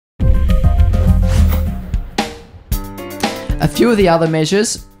A few of the other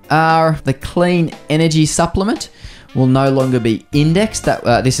measures are the Clean Energy Supplement will no longer be indexed.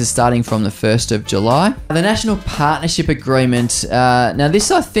 This is starting from the 1st of July. The National Partnership Agreement, now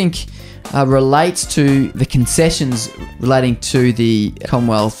this I think relates to the concessions relating to the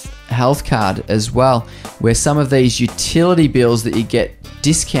Commonwealth Health Card as well, where some of these utility bills that you get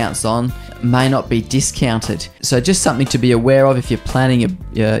discounts on may not be discounted. So just something to be aware of if you're planning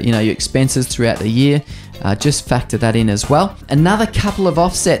your expenses throughout the year. Just factor that in as well. Another couple of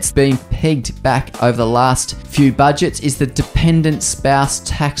offsets being pegged back over the last few budgets is the Dependent Spouse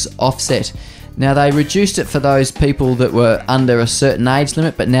Tax Offset. Now, they reduced it for those people that were under a certain age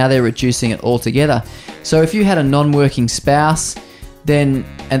limit, but now they're reducing it altogether. So if you had a non-working spouse and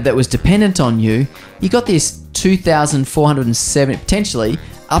that was dependent on you, you got this $2,470, potentially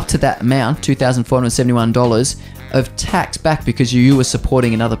up to that amount, $2,471 of tax back because you were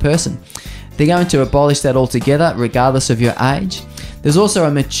supporting another person. They're going to abolish that altogether, regardless of your age. There's also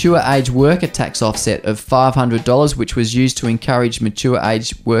a mature age worker tax offset of $500, which was used to encourage mature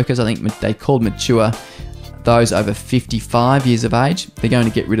age workers. I think they called mature those over 55 years of age. They're going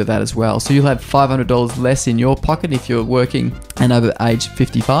to get rid of that as well. So you'll have $500 less in your pocket if you're working and over age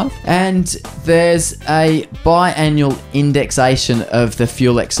 55. And there's a biannual indexation of the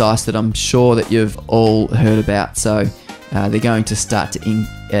fuel excise that I'm sure that you've all heard about. So they're going to start to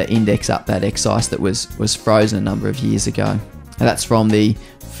index up that excise that was frozen a number of years ago. And that's from the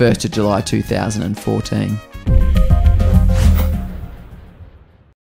 1st of July 2014.